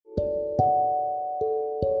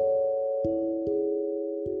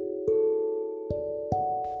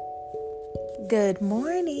Good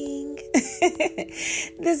morning.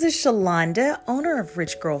 This is Shalonda, owner of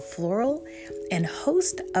Rich Girl Floral and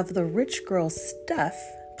host of the Rich Girl Stuff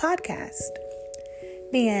podcast.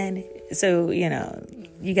 Man, so,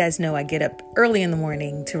 you guys know I get up early in the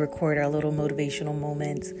morning to record our little motivational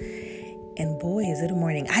moments. And boy, is it a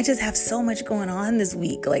morning. I just have so much going on this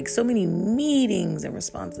week, like so many meetings and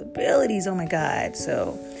responsibilities. Oh my God.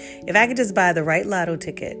 So if I could just buy the right lotto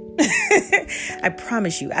ticket, I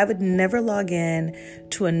promise you, I would never log in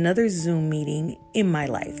to another Zoom meeting in my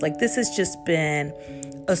life. Like this has just been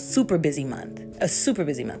a super busy month.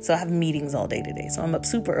 So I have meetings all day today. So I'm up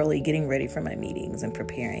super early getting ready for my meetings and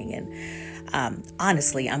preparing. And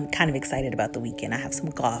honestly, I'm kind of excited about the weekend. I have some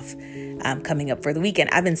golf coming up for the weekend.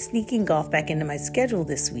 I've been sneaking golf back into my schedule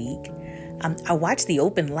this week. I watched the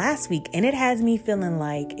Open last week and it has me feeling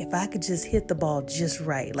like if I could just hit the ball just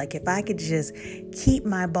right, like if I could just keep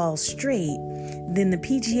my ball straight, then the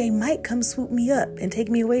PGA might come swoop me up and take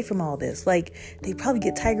me away from all this. Like they probably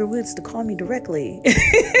get Tiger Woods to call me directly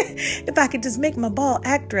if I could just make my ball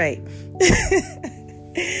act right.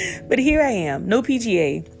 But here I am, no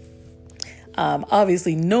PGA.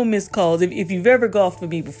 Obviously no missed calls. If you've ever golfed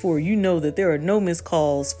with me before, you know that there are no missed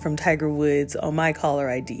calls from Tiger Woods on my caller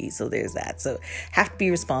ID. So there's that. So have to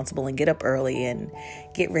be responsible and get up early and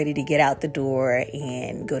get ready to get out the door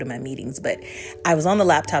and go to my meetings. But I was on the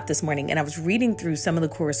laptop this morning and I was reading through some of the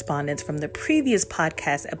correspondence from the previous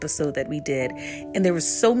podcast episode that we did. And there were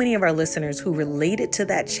so many of our listeners who related to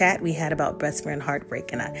that chat we had about best friend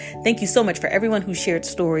heartbreak. And I thank you so much for everyone who shared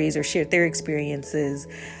stories or shared their experiences.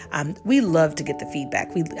 We love to get the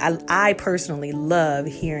feedback. I personally love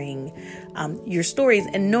hearing your stories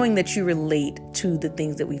and knowing that you relate to the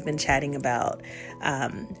things that we've been chatting about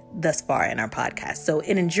thus far in our podcast. So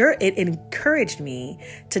it encouraged me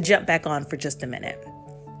to jump back on for just a minute.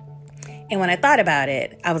 And when I thought about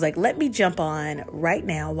it, I was like, let me jump on right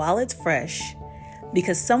now while it's fresh,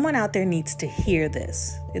 because someone out there needs to hear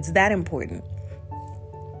this. It's that important.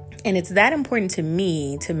 And it's that important to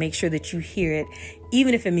me to make sure that you hear it,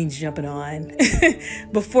 even if it means jumping on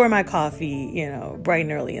before my coffee, bright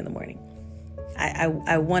and early in the morning.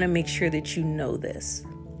 I want to make sure that you know this.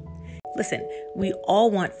 Listen, we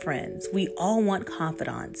all want friends. We all want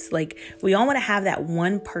confidants. Like we all want to have that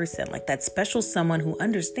one person, like that special someone who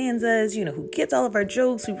understands us, who gets all of our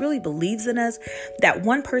jokes, who really believes in us, that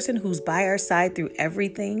one person who's by our side through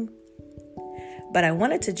everything. But I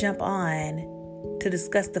wanted to jump on to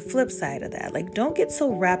discuss the flip side of that. Like, don't get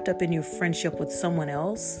so wrapped up in your friendship with someone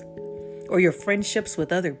else or your friendships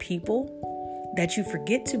with other people that you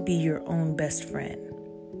forget to be your own best friend.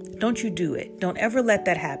 Don't you do it. Don't ever let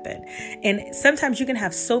that happen. And sometimes you can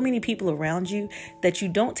have so many people around you that you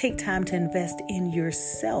don't take time to invest in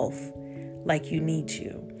yourself like you need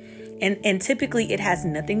to. And typically it has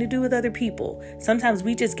nothing to do with other people. Sometimes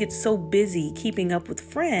we just get so busy keeping up with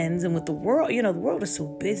friends and with the world. The world is so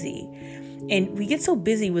busy. And we get so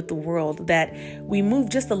busy with the world that we move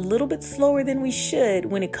just a little bit slower than we should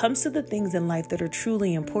when it comes to the things in life that are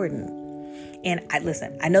truly important. And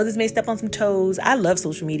I know this may step on some toes. I love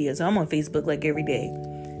social media, so I'm on Facebook like every day.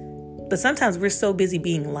 But sometimes we're so busy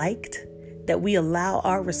being liked that we allow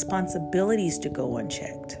our responsibilities to go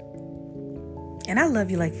unchecked. And I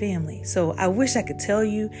love you like family. So I wish I could tell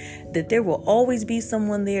you that there will always be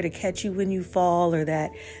someone there to catch you when you fall, or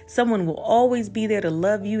that someone will always be there to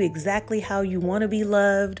love you exactly how you want to be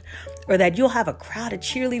loved, or that you'll have a crowd of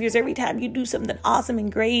cheerleaders every time you do something awesome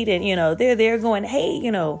and great. And, they're there going, hey,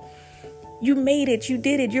 you made it. You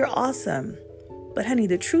did it. You're awesome. But honey,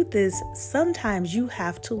 the truth is sometimes you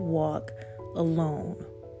have to walk alone.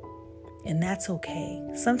 And that's okay.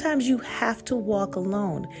 Sometimes you have to walk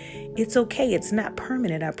alone. It's okay. It's not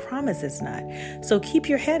permanent. I promise it's not. So keep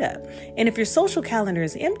your head up. And if your social calendar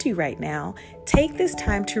is empty right now, take this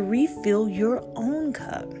time to refill your own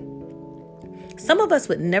cup. Some of us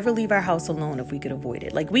would never leave our house alone if we could avoid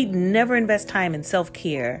it. Like we'd never invest time in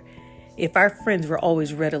self-care if our friends were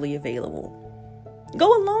always readily available.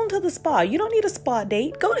 Go alone to the spa. You don't need a spa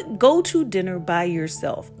date. Go to dinner by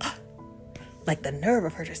yourself. Like the nerve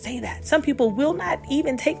of her to say that. Some people will not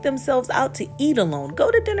even take themselves out to eat alone.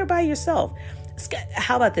 Go to dinner by yourself.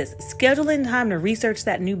 How about this? Schedule in time to research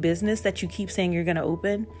that new business that you keep saying you're going to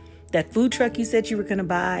open. That food truck you said you were going to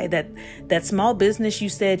buy. That small business you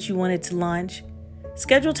said you wanted to launch.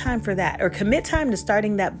 Schedule time for that, or commit time to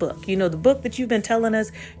starting that book. The book that you've been telling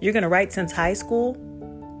us you're going to write since high school.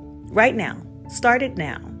 Right now. Start it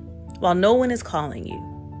now while no one is calling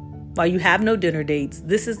you. While you have no dinner dates,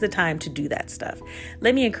 this is the time to do that stuff.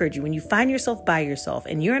 Let me encourage you, when you find yourself by yourself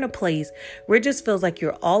and you're in a place where it just feels like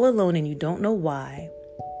you're all alone and you don't know why,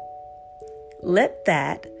 let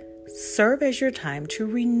that serve as your time to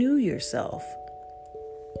renew yourself.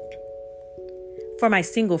 For my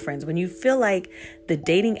single friends, when you feel like the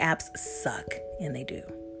dating apps suck, and they do,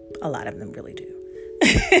 a lot of them really do,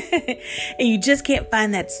 and you just can't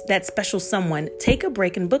find that special someone, take a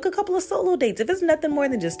break and book a couple of solo dates. If it's nothing more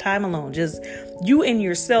than just time alone, just you and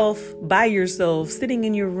yourself, by yourself, sitting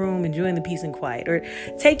in your room, enjoying the peace and quiet, or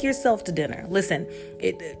take yourself to dinner. Listen,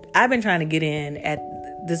 I've been trying to get in at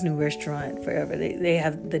this new restaurant forever. They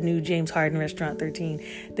have the new James Harden restaurant 13.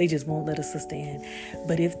 They just won't let us in.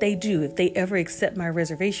 But if they ever accept my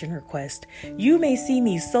reservation request, you may see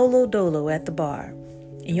me solo dolo at the bar.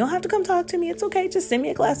 And you don't have to come talk to me. It's okay. Just send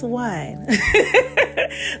me a glass of wine.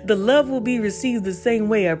 The love will be received the same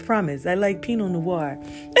way, I promise. I like Pinot Noir.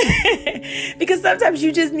 Because sometimes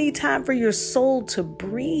you just need time for your soul to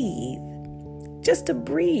breathe. Just to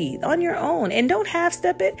breathe on your own. And don't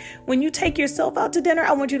half-step it. When you take yourself out to dinner,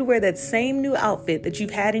 I want you to wear that same new outfit that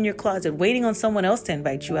you've had in your closet waiting on someone else to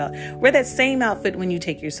invite you out. Wear that same outfit when you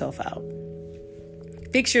take yourself out.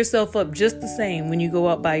 Fix yourself up just the same when you go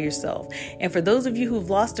out by yourself. And for those of you who've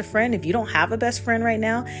lost a friend, if you don't have a best friend right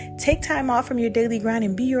now, take time off from your daily grind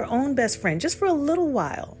and be your own best friend just for a little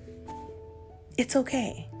while. It's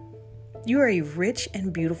okay. You are a rich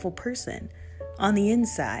and beautiful person on the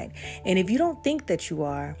inside. And if you don't think that you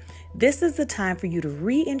are, this is the time for you to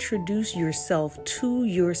reintroduce yourself to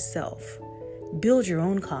yourself. Build your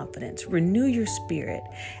own confidence, renew your spirit,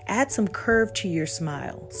 add some curve to your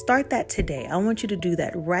smile. Start that today. I want you to do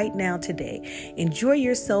that right now today. Enjoy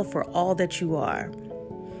yourself for all that you are.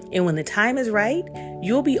 And when the time is right,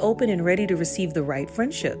 you'll be open and ready to receive the right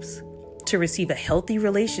friendships, to receive a healthy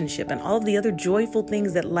relationship and all of the other joyful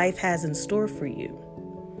things that life has in store for you.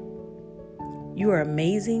 You are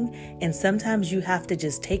amazing, and sometimes you have to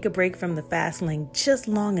just take a break from the fast lane just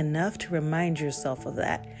long enough to remind yourself of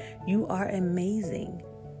that. You are amazing.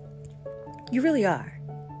 You really are.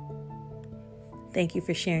 Thank you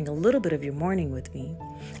for sharing a little bit of your morning with me.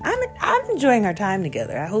 I'm enjoying our time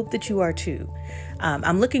together. I hope that you are too.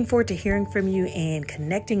 I'm looking forward to hearing from you and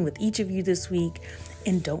connecting with each of you this week.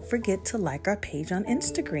 And don't forget to like our page on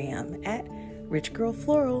Instagram at Rich Girl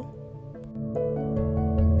Floral.